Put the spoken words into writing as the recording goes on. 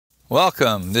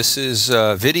Welcome. This is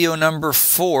video number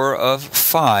 4 of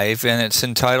 5, and it's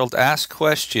entitled Ask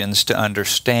Questions to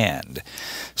Understand.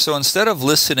 So instead of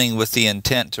listening with the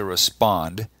intent to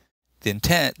respond,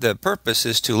 the purpose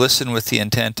is to listen with the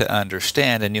intent to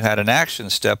understand, and you had an action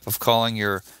step of calling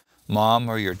your mom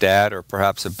or your dad or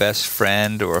perhaps a best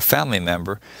friend or a family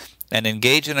member and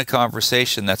engage in a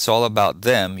conversation that's all about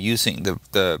them using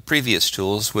the previous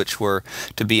tools, which were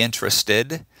to be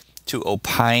interested, to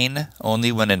opine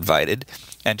only when invited,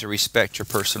 and to respect your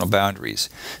personal boundaries.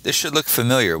 This should look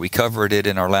familiar. We covered it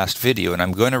in our last video, and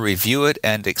I'm going to review it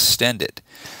and extend it.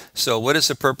 So what is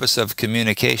the purpose of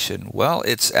communication? Well,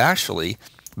 it's actually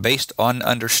based on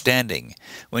understanding.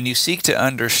 When you seek to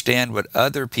understand what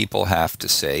other people have to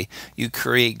say, you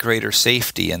create greater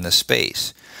safety in the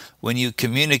space. When you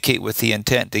communicate with the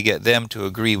intent to get them to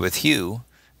agree with you,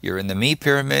 you're in the me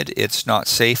pyramid, it's not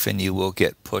safe, and you will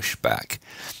get pushback.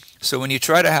 So when you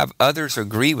try to have others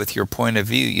agree with your point of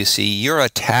view, you see, you're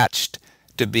attached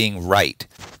to being right.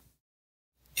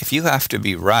 If you have to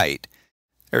be right,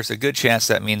 there's a good chance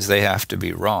that means they have to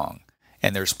be wrong.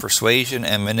 And there's persuasion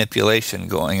and manipulation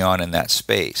going on in that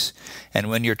space.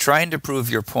 And when you're trying to prove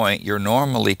your point, you're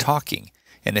normally talking.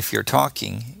 And if you're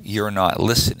talking, you're not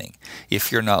listening.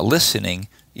 If you're not listening,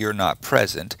 you're not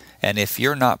present. And if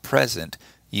you're not present,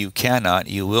 you cannot,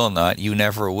 you will not, you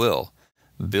never will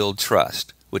build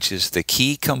trust, which is the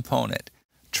key component.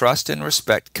 Trust and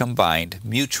respect combined,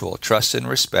 mutual trust and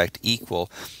respect equal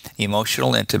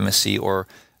emotional intimacy or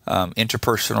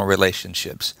interpersonal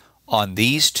relationships. On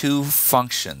these two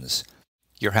functions,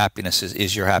 your happiness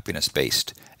is your happiness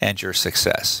based and your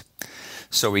success.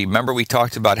 So remember, we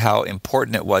talked about how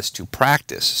important it was to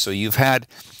practice. So you've had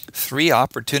 3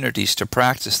 opportunities to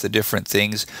practice the different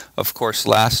things. Of course,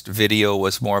 last video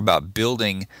was more about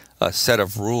building a set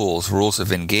of rules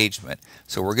of engagement.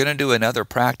 So we're going to do another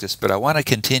practice, but I want to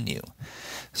continue.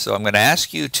 So I'm going to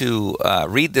ask you to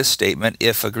read this statement.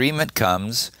 If agreement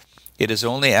comes, it is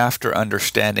only after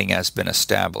understanding has been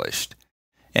established.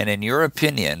 And in your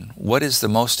opinion, what is the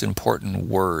most important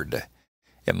word?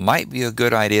 It might be a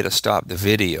good idea to stop the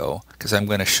video because I'm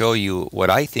going to show you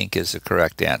what I think is the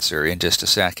correct answer in just a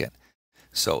second.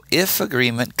 So if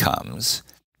agreement comes,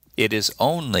 it is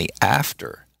only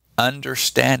after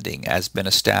understanding has been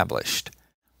established.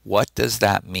 What does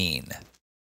that mean?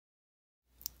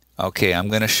 Okay, I'm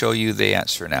going to show you the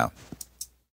answer now.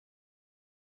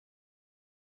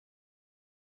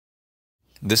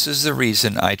 This is the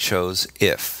reason I chose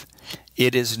if.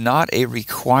 It is not a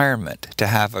requirement to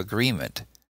have agreement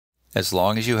as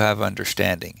long as you have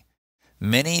understanding.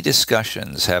 Many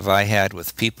discussions have I had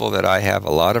with people that I have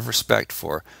a lot of respect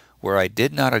for where I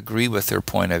did not agree with their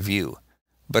point of view,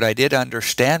 but I did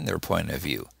understand their point of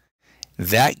view.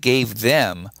 That gave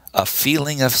them a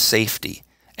feeling of safety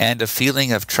and a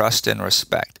feeling of trust and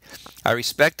respect. I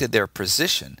respected their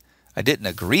position. I didn't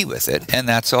agree with it, and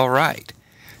that's all right.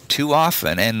 Too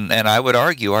often, and I would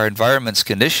argue our environments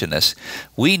condition us,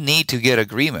 we need to get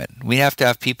agreement. We have to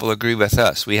have people agree with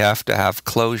us. We have to have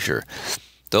closure.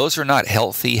 Those are not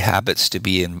healthy habits to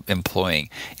be employing.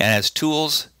 And as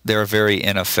tools, they're very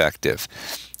ineffective.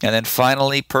 And then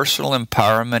finally, personal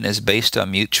empowerment is based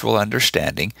on mutual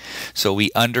understanding. So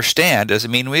we understand doesn't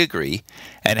mean we agree.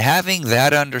 And having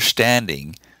that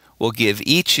understanding will give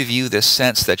each of you the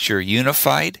sense that you're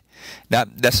unified,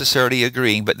 not necessarily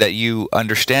agreeing, but that you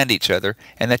understand each other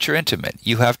and that you're intimate.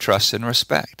 You have trust and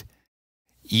respect.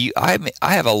 I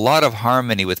have a lot of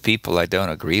harmony with people I don't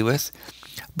agree with,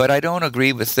 but I don't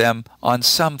agree with them on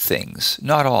some things,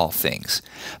 not all things.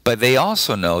 But they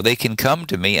also know they can come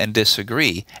to me and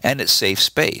disagree, and it's safe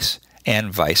space,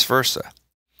 and vice versa.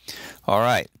 All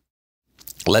right,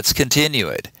 let's continue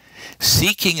it.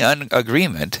 Seeking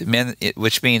agreement,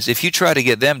 which means if you try to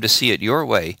get them to see it your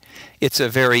way, it's a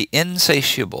very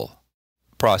insatiable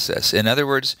process. In other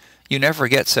words, you never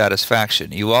get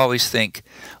satisfaction. You always think,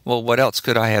 well, what else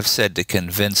could I have said to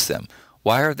convince them?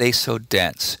 Why are they so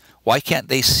dense? Why can't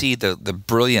they see the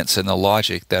brilliance and the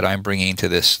logic that I'm bringing to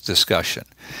this discussion?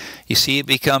 You see, it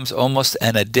becomes almost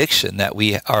an addiction that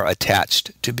we are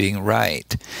attached to being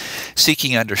right.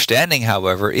 Seeking understanding,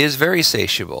 however, is very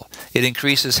satiable. It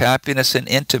increases happiness and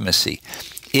intimacy.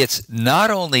 It's not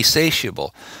only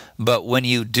satiable, but when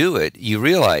you do it, you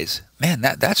realize, man,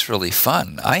 that's really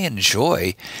fun. I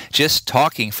enjoy just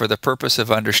talking for the purpose of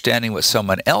understanding what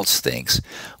someone else thinks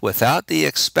without the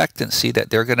expectancy that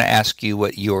they're going to ask you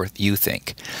what you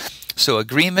think. So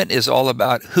agreement is all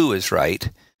about who is right,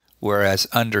 whereas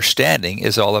understanding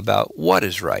is all about what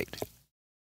is right.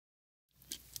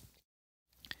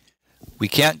 We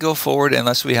can't go forward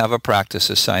unless we have a practice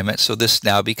assignment, so this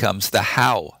now becomes the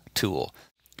how tool.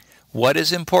 What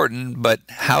is important, but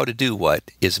how to do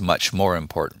what is much more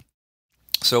important.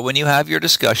 So when you have your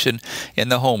discussion in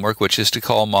the homework, which is to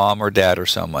call mom or dad or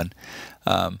someone,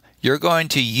 you're going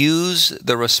to use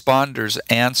the responder's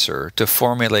answer to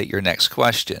formulate your next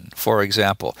question. For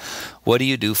example, what do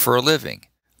you do for a living?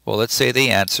 Well, let's say they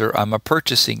answer, I'm a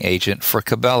purchasing agent for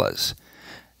Cabela's.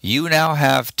 You now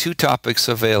have two topics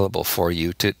available for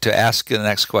you to ask the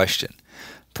next question.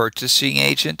 Purchasing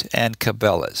agent and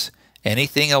Cabela's.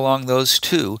 Anything along those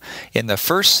two, in the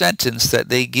first sentence that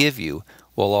they give you,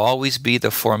 will always be the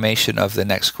formation of the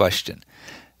next question.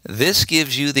 This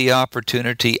gives you the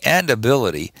opportunity and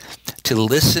ability to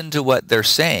listen to what they're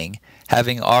saying,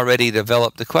 having already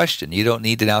developed the question. You don't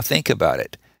need to now think about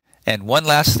it. And one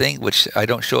last thing, which I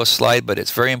don't show a slide, but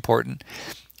it's very important.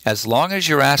 As long as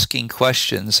you're asking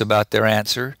questions about their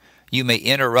answer, you may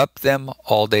interrupt them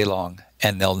all day long,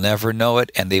 and they'll never know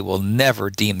it, and they will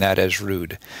never deem that as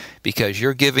rude, because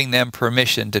you're giving them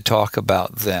permission to talk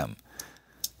about them.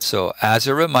 So as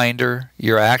a reminder,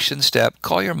 your action step,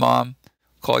 call your mom,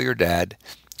 call your dad,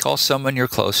 call someone you're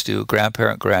close to,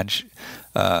 grandparent,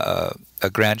 a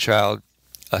grandchild,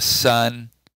 a son,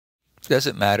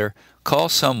 doesn't matter. Call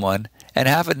someone and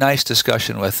have a nice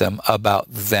discussion with them about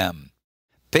them.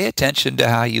 Pay attention to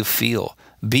how you feel.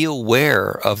 Be aware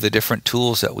of the different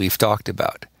tools that we've talked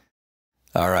about.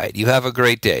 All right, you have a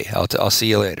great day. I'll see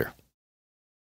you later.